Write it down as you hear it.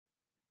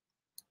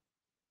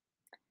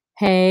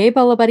Hey,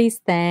 Bolo buddies,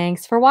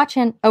 thanks for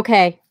watching.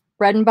 Okay,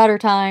 bread and butter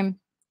time.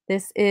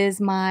 This is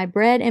my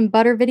bread and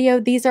butter video.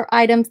 These are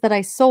items that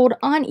I sold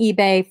on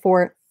eBay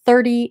for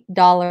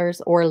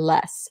 $30 or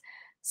less.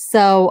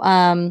 So,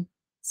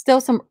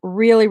 still some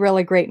really,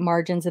 really great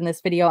margins in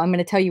this video. I'm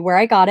going to tell you where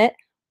I got it,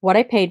 what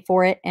I paid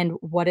for it, and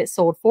what it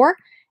sold for.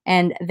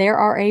 And there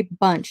are a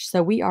bunch.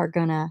 So we are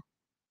going to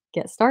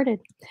get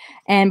started.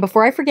 And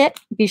before I forget,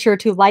 be sure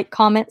to like,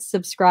 comment,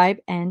 subscribe,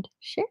 and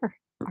share.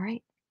 All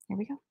right, here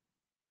we go.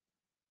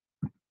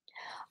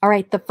 All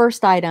right, the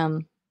first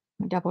item,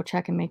 double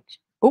check and make,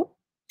 oh,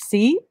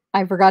 see,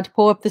 I forgot to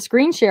pull up the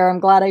screen share. I'm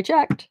glad I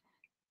checked.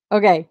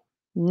 Okay,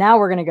 now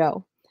we're gonna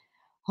go.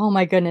 Oh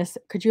my goodness,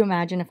 could you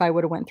imagine if I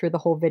would have went through the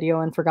whole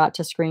video and forgot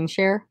to screen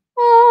share?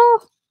 Oh,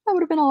 that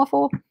would have been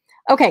awful.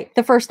 Okay,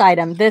 the first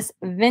item, this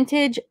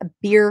vintage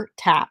beer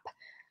tap.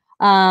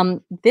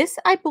 This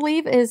I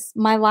believe is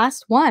my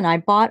last one. I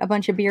bought a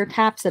bunch of beer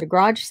taps at a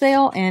garage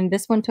sale, and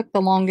this one took the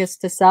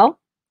longest to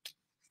sell.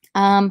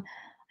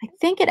 I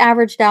think it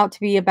averaged out to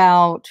be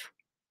about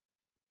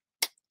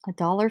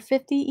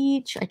 $1.50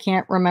 each. I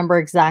can't remember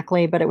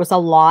exactly, but it was a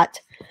lot.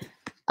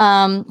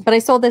 But I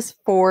sold this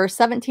for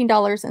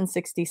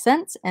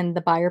 $17.60 and the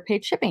buyer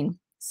paid shipping.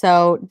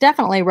 So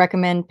definitely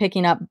recommend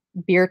picking up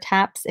beer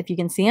taps if you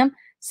can see them.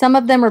 Some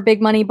of them are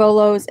big money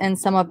bolos and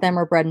some of them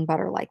are bread and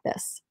butter like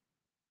this.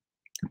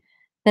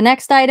 The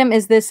next item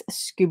is this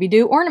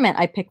Scooby-Doo ornament.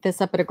 I picked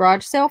this up at a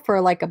garage sale for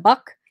like $1.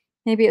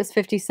 Maybe it was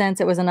 50 cents.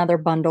 It was another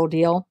bundle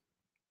deal.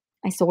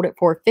 I sold it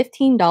for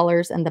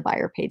 $15 and the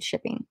buyer paid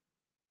shipping.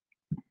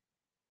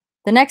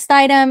 The next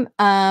item,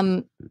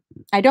 I'm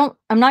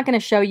not going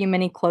to show you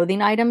many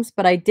clothing items,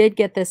 but I did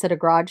get this at a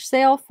garage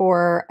sale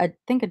for, I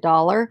think,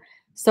 $1.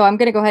 So I'm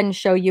going to go ahead and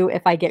show you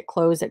if I get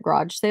clothes at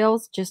garage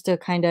sales, just to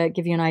kind of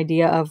give you an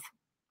idea of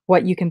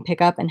what you can pick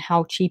up and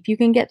how cheap you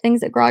can get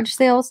things at garage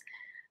sales.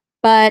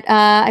 But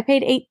I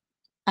paid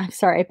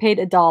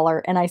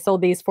 $1 and I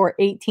sold these for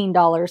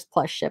 $18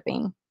 plus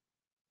shipping.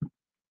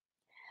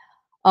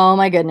 Oh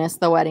my goodness,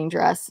 the wedding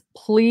dress.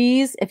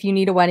 Please, if you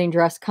need a wedding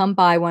dress, come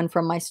buy one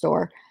from my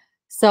store.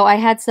 So I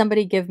had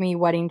somebody give me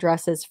wedding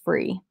dresses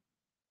free.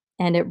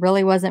 And it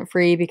really wasn't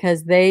free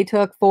because they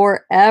took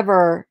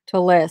forever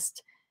to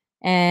list.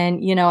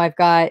 And, you know, I've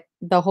got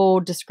the whole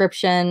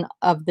description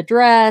of the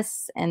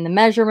dress and the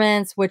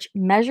measurements, which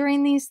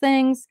measuring these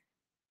things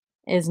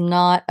is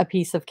not a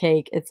piece of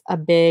cake. It's a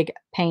big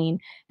pain.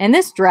 And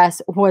this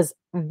dress was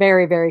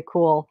very, very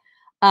cool.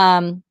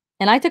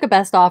 And I took a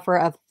best offer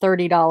of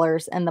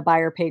 $30 and the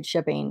buyer paid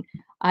shipping.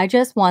 I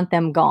just want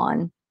them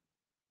gone.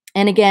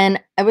 And again,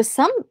 it was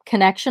some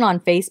connection on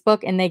Facebook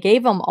and they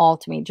gave them all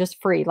to me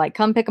just free. Like,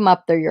 come pick them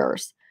up. They're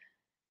yours.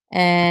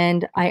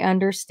 And I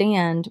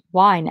understand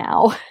why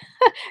now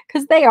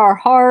because they are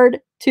hard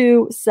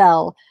to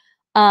sell.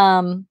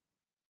 But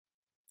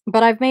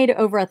I've made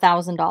over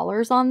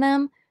 $1,000 on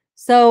them.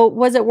 So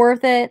was it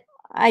worth it?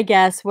 I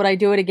guess. Would I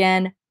do it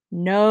again?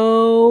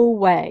 No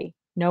way.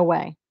 No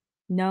way.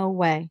 No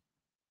way.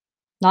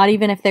 Not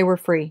even if they were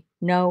free.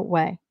 No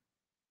way.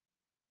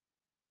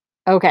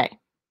 Okay.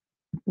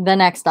 The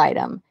next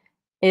item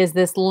is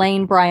this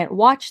Lane Bryant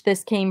watch.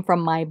 This came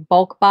from my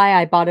bulk buy.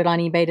 I bought it on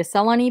eBay to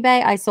sell on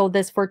eBay. I sold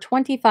this for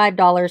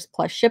 $25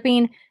 plus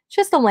shipping.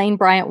 Just a Lane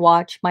Bryant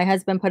watch. My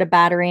husband put a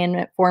battery in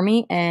it for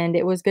me and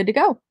it was good to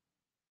go.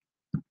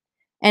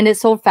 And it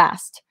sold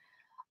fast.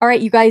 All right,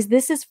 you guys,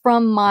 this is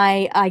from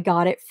my I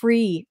got it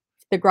free,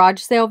 the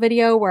garage sale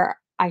video where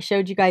I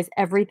showed you guys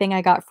everything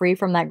I got free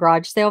from that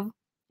garage sale.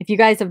 If you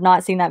guys have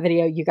not seen that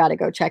video, you got to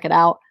go check it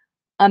out.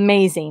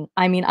 Amazing.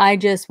 I mean, I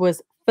just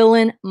was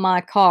filling my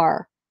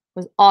car. It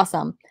was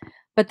awesome.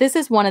 But this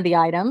is one of the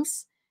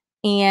items,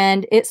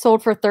 and it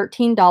sold for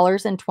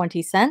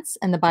 $13.20,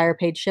 and the buyer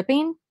paid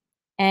shipping.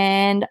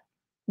 And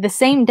the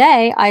same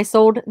day, I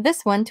sold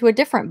this one to a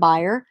different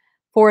buyer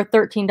for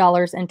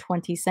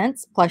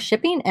 $13.20 plus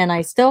shipping, and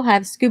I still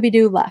have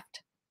Scooby-Doo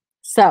left.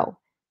 So,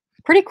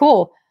 pretty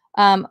cool.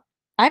 I'm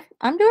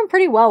doing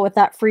pretty well with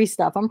that free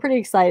stuff. I'm pretty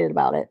excited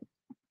about it.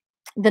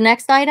 The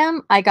next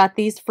item, I got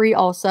these free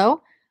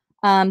also.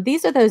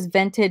 These are those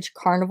vintage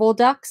carnival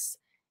ducks,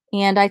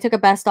 and I took a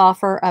best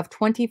offer of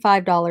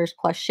 $25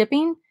 plus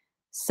shipping.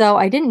 So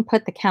I didn't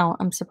put the count.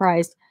 I'm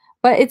surprised.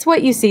 But it's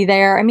what you see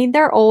there. I mean,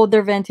 they're old,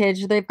 they're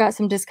vintage. They've got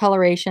some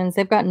discolorations.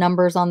 They've got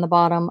numbers on the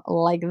bottom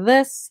like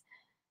this.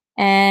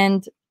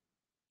 And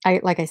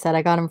like I said,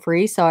 I got them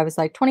free. So I was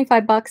like,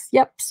 25 bucks.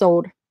 Yep,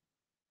 sold.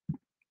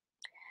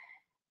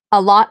 A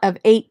lot of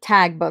 8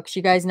 tag books.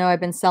 You guys know I've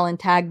been selling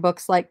tag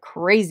books like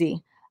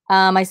crazy.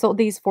 I sold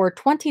these for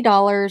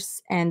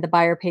 $20 and the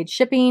buyer paid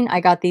shipping. I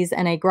got these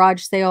in a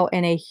garage sale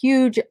in a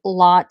huge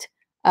lot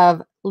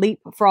of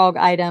leapfrog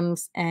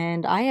items,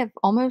 and I have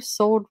almost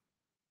sold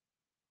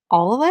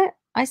all of it.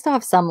 I still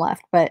have some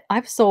left, but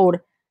I've sold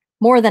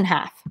more than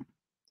half.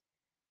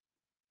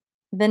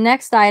 The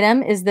next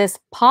item is this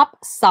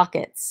pop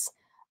sockets.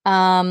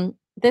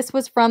 This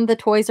was from the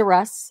Toys R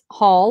Us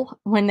haul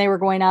when they were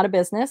going out of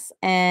business,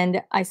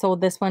 and I sold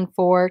this one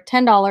for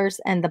 $10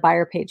 and the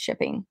buyer paid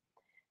shipping.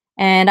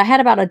 And I had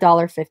about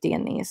 $1.50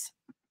 in these.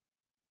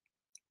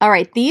 All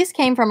right, these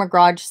came from a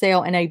garage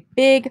sale and a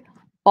big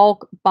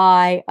bulk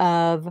buy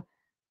of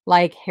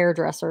like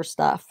hairdresser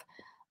stuff.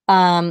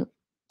 Um,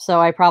 so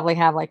I probably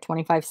have like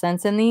 25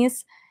 cents in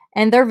these.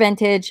 And they're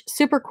vintage,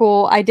 super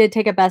cool. I did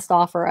take a best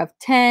offer of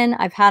 10.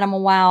 I've had them a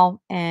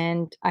while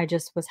and I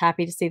just was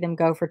happy to see them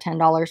go for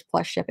 $10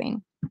 plus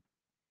shipping.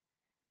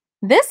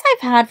 This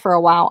I've had for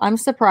a while. I'm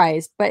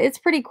surprised, but it's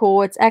pretty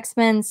cool. It's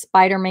X-Men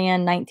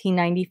Spider-Man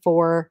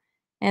 1994,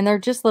 and they're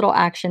just little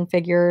action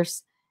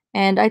figures.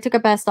 And I took a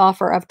best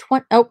offer of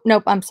 20. Oh,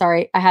 nope, I'm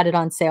sorry. I had it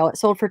on sale. It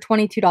sold for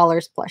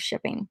 $22 plus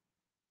shipping.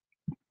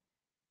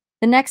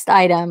 The next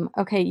item.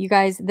 Okay, you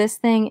guys, this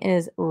thing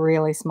is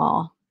really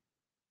small.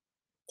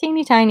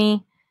 Teeny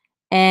tiny.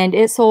 And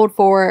it sold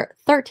for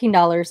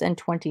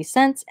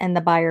 $13.20, and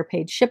the buyer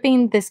paid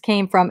shipping. This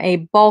came from a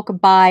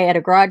bulk buy at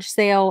a garage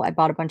sale. I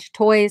bought a bunch of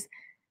toys,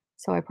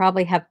 so I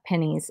probably have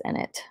pennies in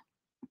it.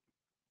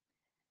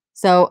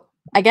 So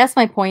I guess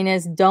my point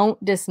is,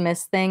 don't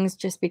dismiss things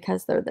just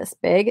because they're this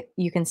big.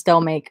 You can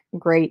still make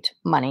great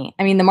money.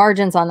 I mean, the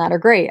margins on that are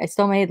great. I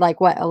still made like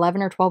what,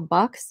 11 or 12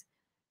 bucks?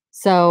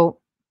 So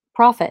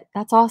profit.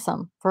 That's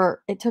awesome.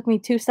 It took me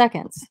 2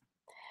 seconds.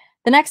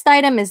 The next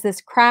item is this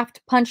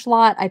craft punch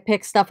lot. I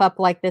pick stuff up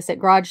like this at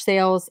garage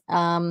sales.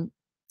 I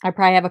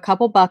probably have a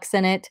couple bucks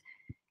in it.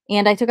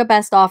 And I took a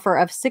best offer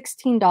of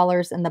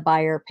 $16 and the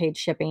buyer paid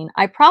shipping.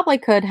 I probably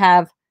could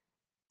have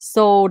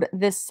sold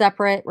this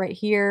separate right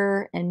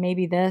here and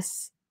maybe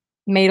this,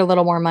 made a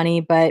little more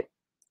money, but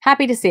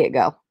happy to see it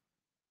go.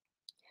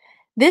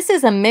 This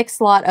is a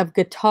mixed lot of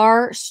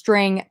guitar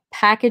string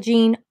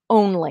packaging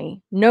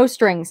only. No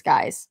strings,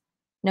 guys.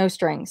 No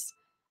strings.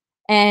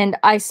 And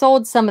I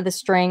sold some of the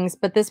strings,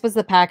 but this was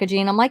the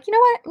packaging. I'm like, you know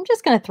what? I'm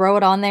just going to throw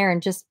it on there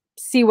and just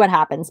see what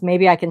happens.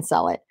 Maybe I can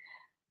sell it.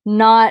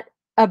 Not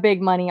a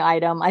big money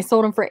item. I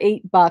sold them for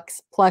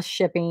 $8 plus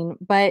shipping,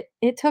 but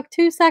it took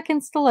 2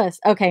 seconds to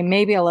list. Okay,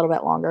 maybe a little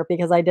bit longer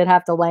because I did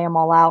have to lay them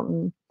all out.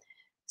 And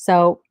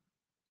so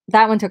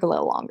that one took a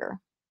little longer,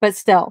 but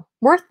still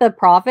worth the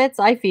profits,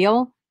 I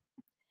feel.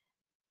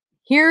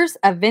 Here's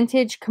a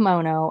vintage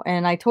kimono.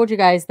 And I told you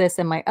guys this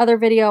in my other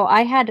video.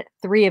 I had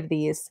 3 of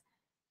these.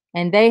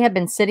 And they have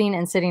been sitting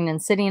and sitting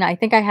and sitting. I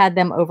think I had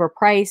them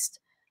overpriced.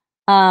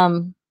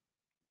 I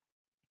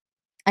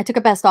took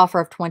a best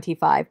offer of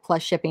 25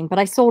 plus shipping, but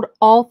I sold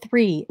all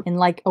 3 in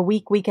like a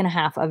week, week and a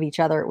half of each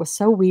other. It was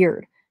so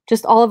weird.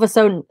 Just all of a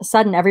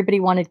sudden, everybody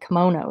wanted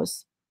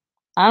kimonos.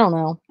 I don't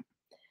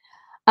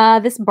know.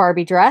 This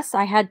Barbie dress,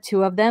 I had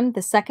 2 of them.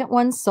 The second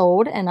one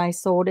sold, and I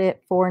sold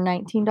it for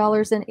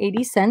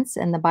 $19.80,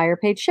 and the buyer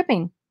paid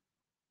shipping.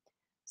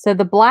 So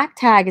the black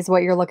tag is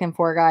what you're looking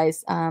for,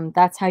 guys.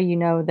 That's how you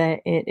know that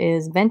it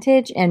is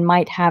vintage and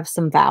might have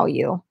some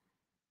value.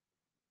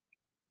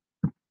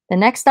 The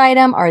next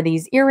item are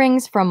these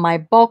earrings from my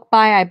bulk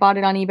buy. I bought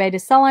it on eBay to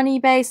sell on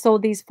eBay,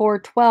 sold these for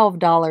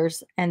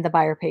 $12, and the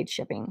buyer paid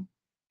shipping.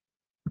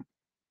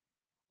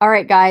 All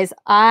right, guys,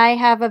 I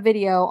have a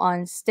video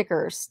on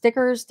stickers.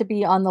 Stickers to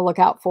be on the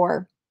lookout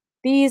for.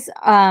 These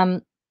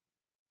are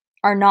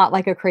not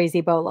like a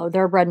crazy bolo.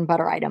 They're a bread and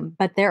butter item,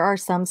 but there are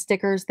some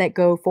stickers that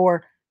go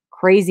for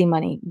crazy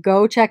money.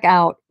 Go check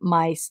out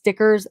my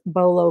stickers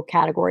bolo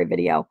category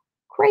video.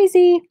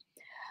 Crazy.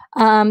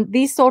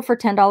 These sold for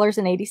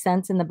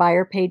 $10.80 and the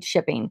buyer paid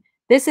shipping.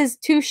 This is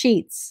 2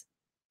 sheets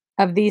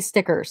of these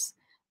stickers.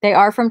 They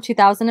are from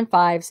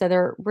 2005, so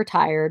they're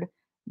retired,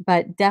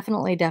 but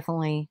definitely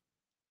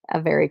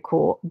a very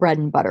cool bread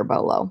and butter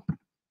bolo.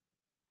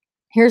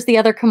 Here's the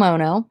other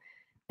kimono.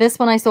 This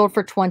one I sold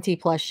for 20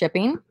 plus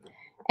shipping.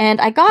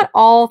 And I got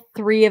all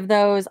 3 of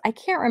those. I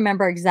can't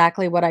remember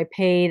exactly what I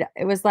paid.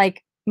 It was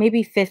like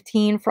maybe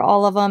 15 for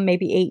all of them,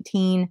 maybe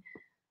 18.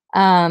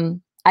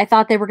 I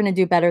thought they were going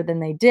to do better than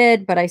they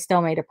did, but I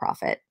still made a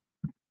profit.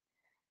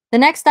 The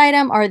next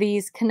item are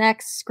these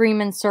K'NEX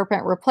Screamin'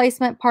 Serpent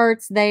replacement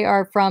parts. They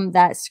are from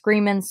that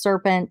Screamin'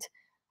 Serpent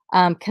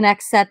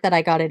K'NEX set that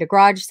I got at a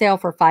garage sale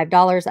for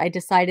 $5. I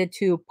decided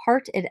to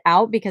part it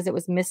out because it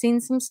was missing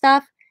some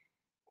stuff.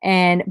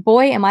 And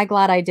boy, am I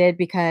glad I did,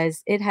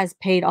 because it has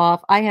paid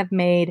off. I have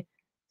made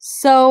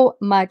so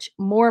much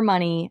more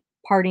money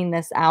parting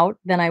this out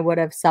than I would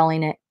have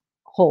selling it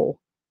whole.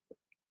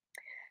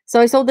 So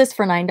I sold this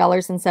for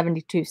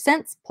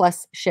 $9.72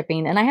 plus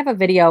shipping. And I have a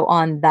video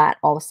on that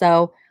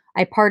also.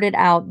 I parted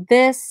out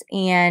this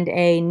and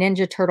a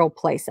Ninja Turtle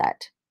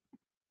playset.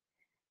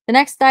 The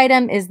next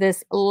item is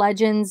this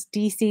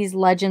DC's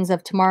Legends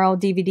of Tomorrow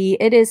DVD.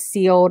 It is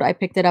sealed. I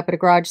picked it up at a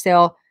garage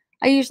sale.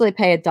 I usually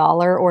pay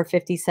 $1 or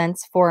 50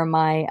 cents for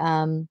my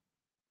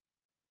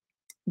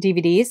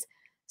DVDs.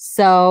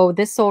 So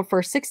this sold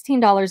for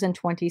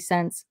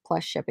 $16.20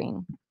 plus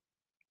shipping.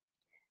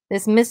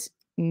 This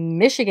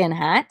Michigan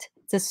hat,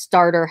 it's a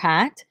starter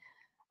hat.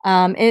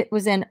 It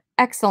was in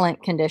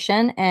excellent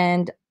condition,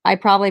 and I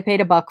probably paid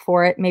 $1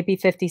 for it, maybe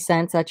 50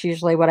 cents. That's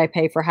usually what I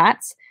pay for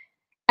hats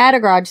at a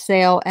garage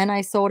sale, and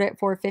I sold it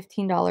for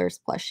 $15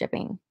 plus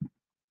shipping.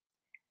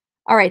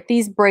 All right,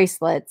 these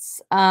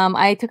bracelets.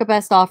 I took a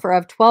best offer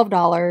of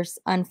 $12.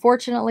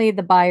 Unfortunately,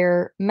 the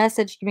buyer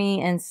messaged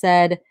me and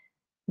said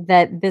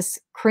that this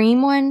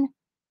cream one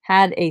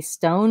had a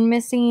stone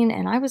missing,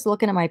 and I was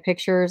looking at my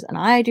pictures and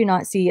I do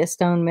not see a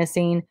stone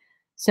missing.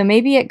 So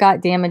maybe it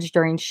got damaged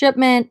during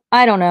shipment.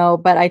 I don't know,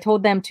 but I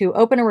told them to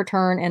open a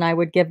return and I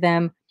would give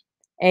them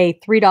a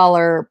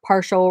 $3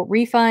 partial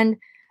refund.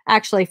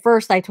 Actually,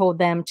 first I told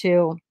them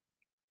to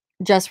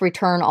just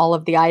return all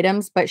of the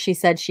items, but she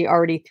said she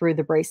already threw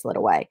the bracelet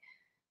away.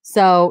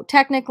 So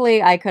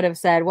technically, I could have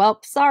said, well,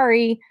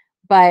 sorry,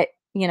 but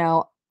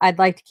I'd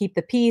like to keep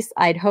the peace.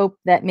 I'd hope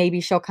that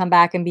maybe she'll come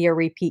back and be a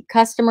repeat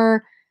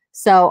customer.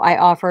 So I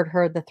offered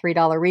her the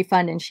 $3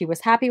 refund and she was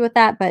happy with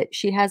that, but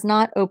she has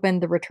not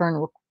opened the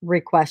return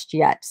request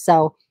yet.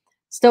 So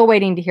still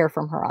waiting to hear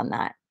from her on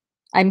that.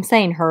 I'm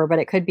saying her, but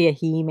it could be a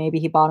he. Maybe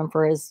he bought them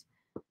for his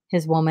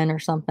woman or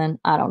something.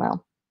 I don't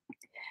know.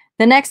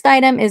 The next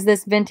item is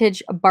this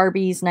vintage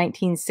Barbie's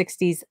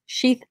 1960s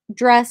sheath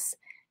dress.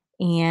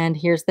 And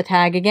here's the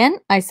tag again.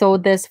 I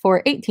sold this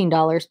for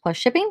 $18 plus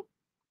shipping.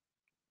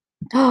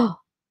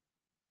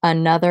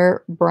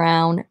 Another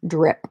brown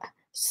drip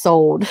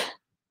sold.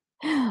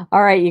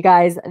 All right, you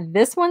guys,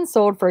 this one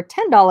sold for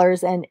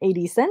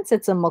 $10.80.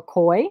 It's a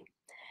McCoy.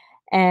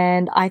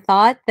 And I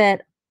thought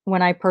that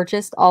when I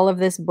purchased all of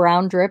this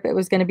brown drip, it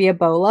was going to be a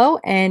Bolo,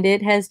 and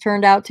it has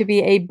turned out to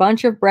be a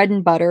bunch of bread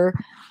and butter.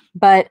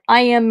 But I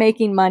am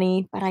making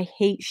money, but I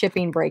hate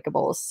shipping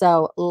breakables.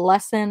 So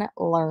lesson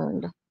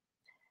learned.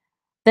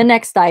 The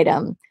next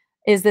item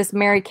is this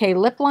Mary Kay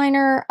lip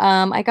liner.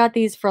 I got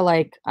these for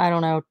like, I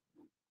don't know,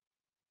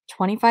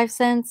 25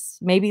 cents,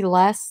 maybe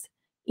less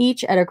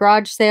each at a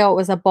garage sale. It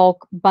was a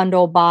bulk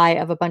bundle buy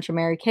of a bunch of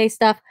Mary Kay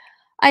stuff.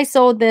 I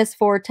sold this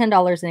for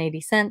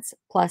 $10.80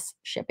 plus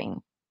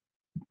shipping.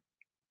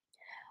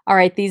 All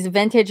right, these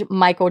vintage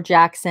Michael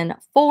Jackson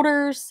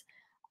folders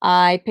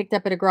I picked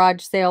up at a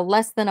garage sale,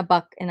 less than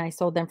 $1, and I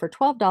sold them for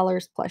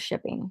 $12 plus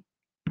shipping.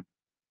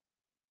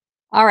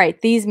 All right,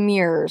 these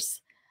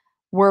mirrors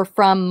were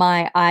from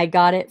my I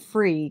Got It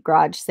Free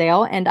garage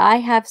sale, and I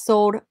have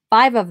sold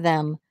 5 of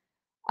them.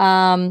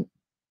 I've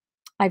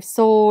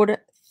sold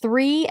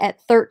 3 at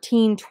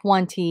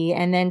 $13.20,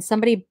 and then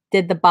somebody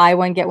did the buy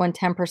one, get one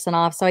 10%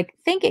 off. So I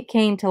think it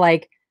came to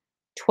like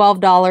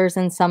 $12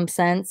 and some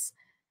cents,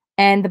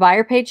 and the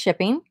buyer paid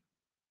shipping.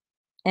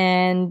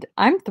 And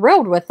I'm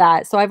thrilled with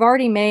that. So I've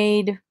already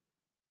made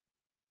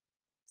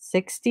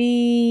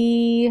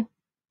 60,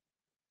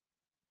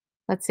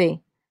 let's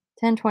see,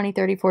 10, 20,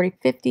 30, 40,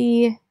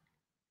 50,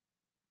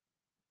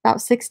 about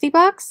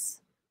 $60.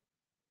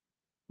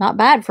 Not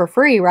bad for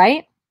free,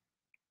 right?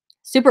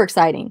 Super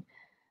exciting.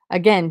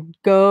 Again,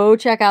 go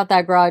check out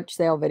that garage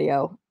sale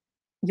video.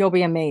 You'll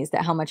be amazed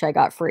at how much I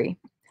got free.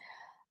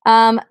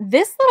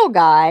 This little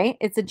guy,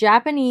 it's a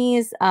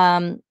Japanese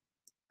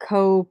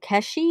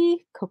Kokashi,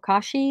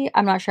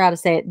 I'm not sure how to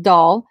say it,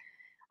 doll.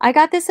 I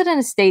got this at an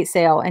estate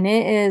sale, and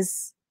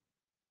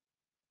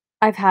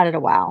I've had it a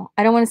while.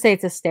 I don't want to say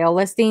it's a stale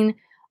listing.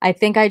 I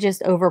think I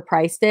just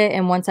overpriced it,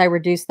 and once I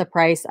reduced the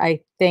price, I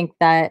think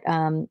that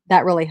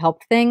that really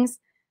helped things.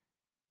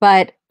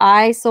 But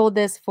I sold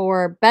this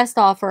for best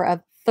offer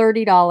of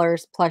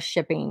 $30 plus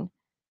shipping,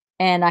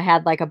 and I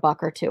had like $1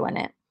 or $2 in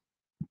it.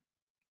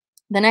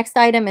 The next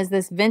item is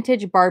this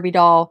vintage Barbie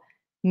doll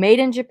made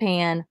in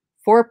Japan,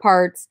 4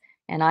 parts,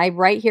 and I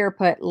right here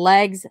put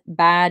legs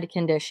bad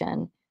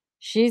condition.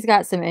 She's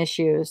got some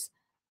issues.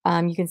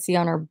 You can see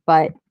on her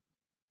butt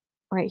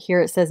right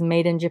here it says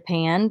made in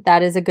Japan.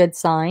 That is a good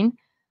sign.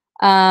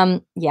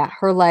 Yeah,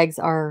 her legs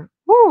are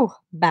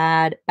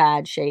bad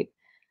shape.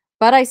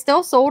 But I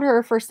still sold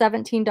her for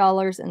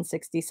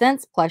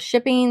 $17.60 plus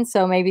shipping.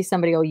 So maybe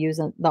somebody will use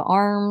the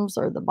arms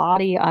or the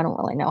body. I don't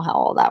really know how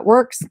all that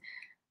works.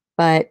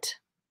 But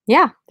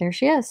yeah, there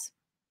she is.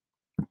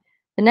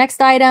 The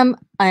next item,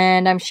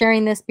 and I'm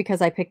sharing this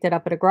because I picked it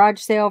up at a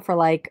garage sale for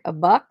like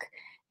 $1.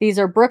 These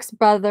are Brooks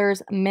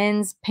Brothers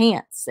men's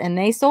pants, and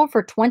they sold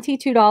for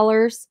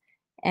 $22,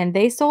 and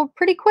they sold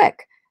pretty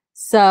quick.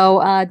 So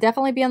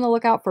definitely be on the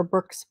lookout for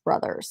Brooks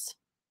Brothers.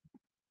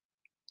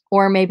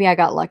 Or maybe I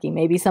got lucky.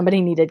 Maybe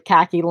somebody needed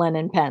khaki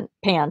linen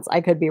pants.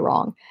 I could be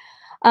wrong.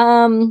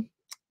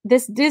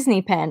 This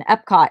Disney pen,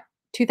 Epcot,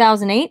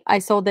 2008. I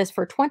sold this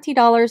for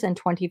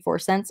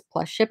 $20.24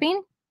 plus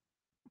shipping.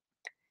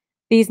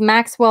 These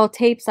Maxwell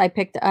tapes I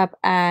picked up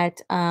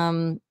at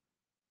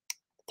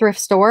thrift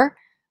store.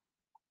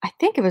 I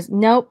think it was,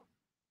 nope.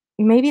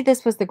 Maybe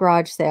this was the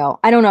garage sale.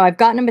 I don't know. I've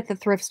gotten them at the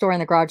thrift store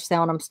and the garage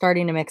sale, and I'm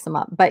starting to mix them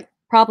up. But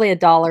probably $1,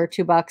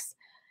 $2.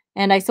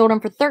 And I sold them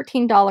for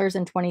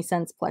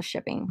 $13.20 plus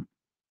shipping.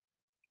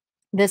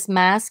 This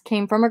mask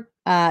came from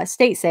a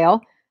estate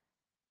sale.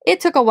 It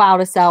took a while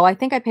to sell. I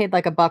think I paid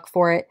like $1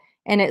 for it,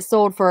 and it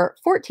sold for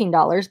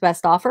 $14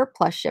 best offer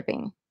plus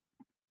shipping.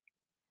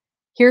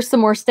 Here's some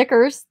more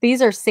stickers.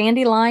 These are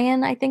Sandy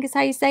Lion, I think is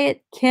how you say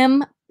it.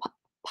 Kim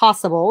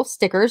Possible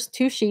stickers,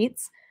 2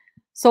 sheets.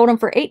 Sold them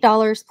for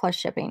 $8 plus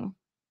shipping.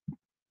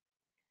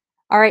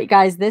 All right,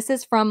 guys, this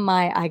is from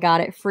my I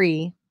Got It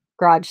Free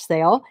garage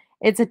sale.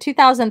 It's a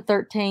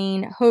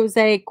 2013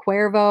 Jose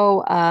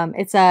Cuervo.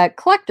 It's a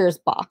collector's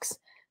box.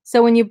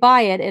 So when you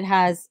buy it, it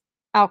has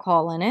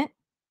alcohol in it.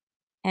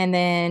 and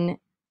then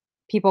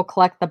people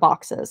collect the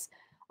boxes.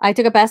 I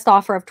took a best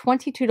offer of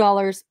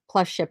 $22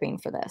 plus shipping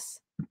for this.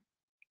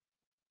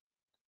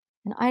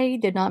 And I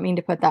did not mean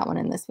to put that one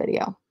in this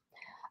video.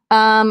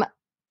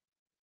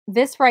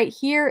 This right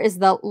here is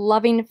the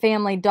Loving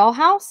Family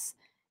Dollhouse,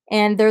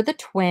 and they're the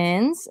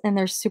twins, and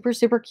they're super,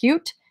 super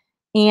cute.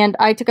 And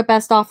I took a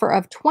best offer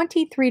of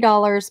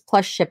 $23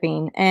 plus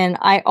shipping. And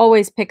I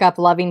always pick up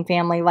Loving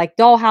Family, like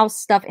dollhouse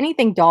stuff,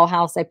 anything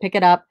dollhouse, I pick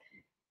it up.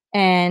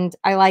 And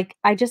I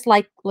just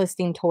like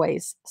listing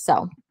toys.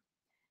 So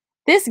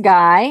this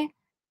guy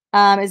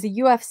is a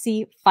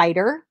UFC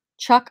fighter,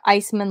 Chuck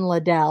Iceman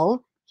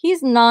Liddell.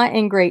 He's not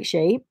in great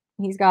shape.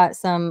 He's got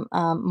some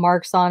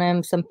marks on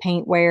him, some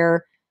paint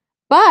wear.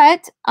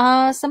 But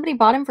somebody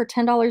bought him for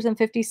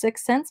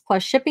 $10.56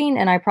 plus shipping,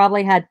 and I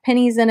probably had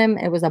pennies in him.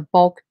 It was a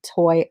bulk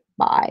toy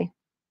buy.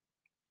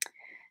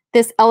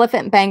 This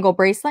elephant bangle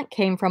bracelet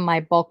came from my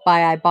bulk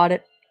buy. I bought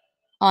it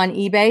on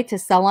eBay to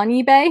sell on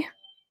eBay.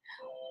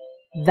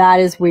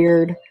 That is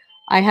weird.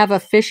 I have a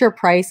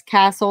Fisher-Price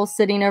castle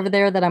sitting over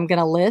there that I'm going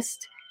to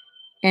list,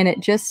 and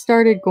it just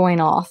started going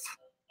off.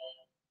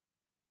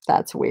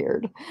 That's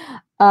weird.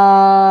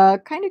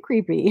 Kind of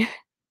creepy.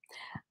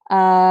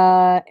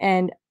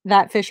 And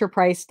that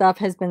Fisher-Price stuff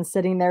has been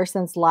sitting there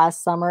since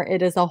last summer.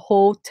 It is a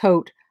whole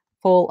tote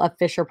full of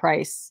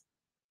Fisher-Price.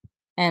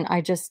 And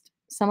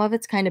some of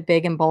it's kind of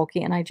big and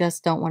bulky, and I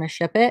just don't want to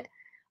ship it.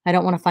 I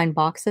don't want to find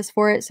boxes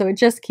for it. So it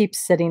just keeps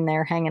sitting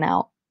there hanging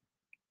out.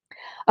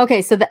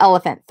 Okay, so the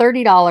elephant,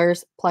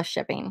 $30 plus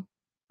shipping.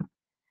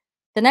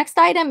 The next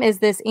item is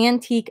this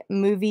antique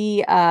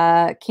movie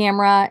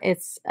camera.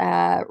 It's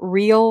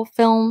reel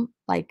film.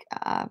 I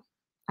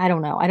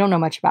don't know. I don't know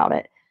much about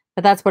it,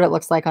 but that's what it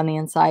looks like on the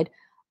inside.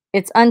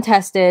 It's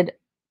untested.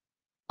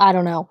 I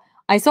don't know.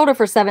 I sold it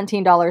for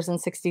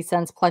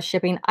 $17.60 plus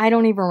shipping. I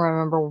don't even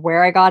remember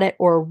where I got it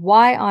or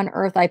why on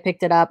earth I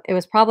picked it up. It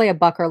was probably a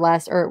buck or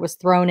less, or it was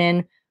thrown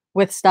in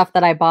with stuff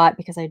that I bought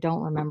because I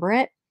don't remember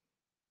it.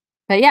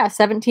 But yeah,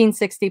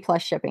 $17.60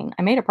 plus shipping.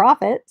 I made a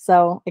profit,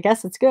 so I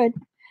guess it's good.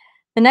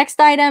 The next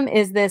item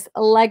is this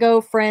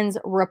Lego Friends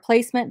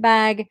replacement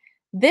bag.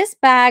 This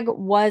bag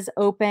was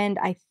opened.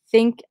 I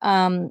think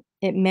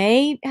it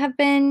may have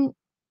been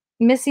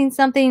missing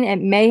something. It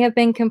may have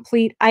been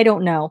complete. I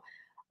don't know.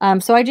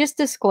 So I just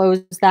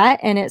disclosed that,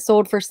 and it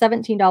sold for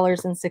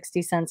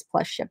 $17.60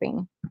 plus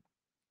shipping.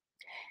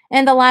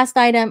 And the last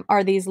item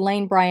are these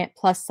Lane Bryant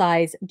plus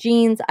size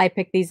jeans. I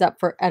picked these up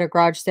at a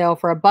garage sale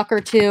for a buck or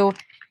two.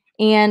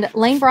 And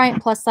Lane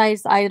Bryant plus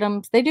size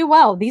items, they do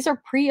well. These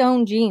are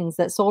pre-owned jeans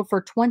that sold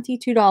for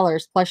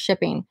 $22 plus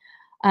shipping.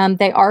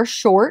 They are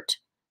short,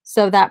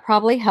 so that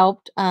probably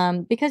helped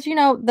because, you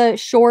know, the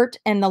short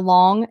and the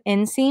long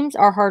inseams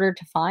are harder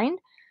to find.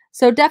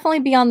 So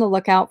definitely be on the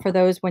lookout for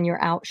those when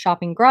you're out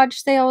shopping garage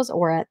sales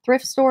or at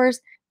thrift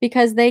stores,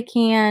 because they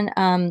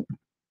can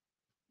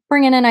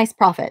bring in a nice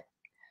profit.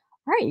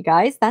 All right, you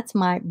guys, that's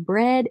my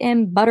bread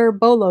and butter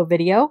bolo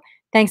video.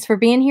 Thanks for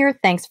being here.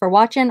 Thanks for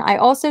watching. I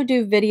also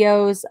do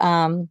videos,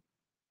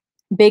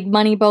 big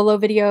money bolo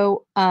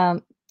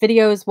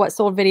videos. What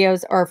sold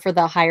videos are for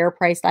the higher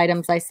priced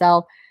items I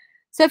sell.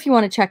 So if you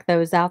want to check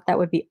those out, that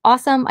would be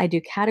awesome. I do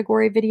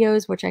category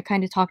videos, which I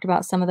kind of talked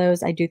about some of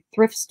those. I do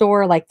thrift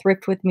store, like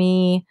thrift with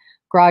me,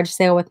 garage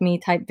sale with me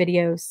type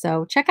videos.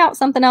 So check out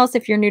something else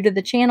if you're new to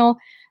the channel.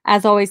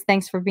 As always,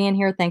 thanks for being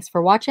here. Thanks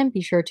for watching.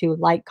 Be sure to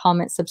like,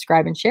 comment,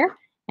 subscribe, and share,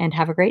 and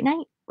have a great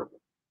night.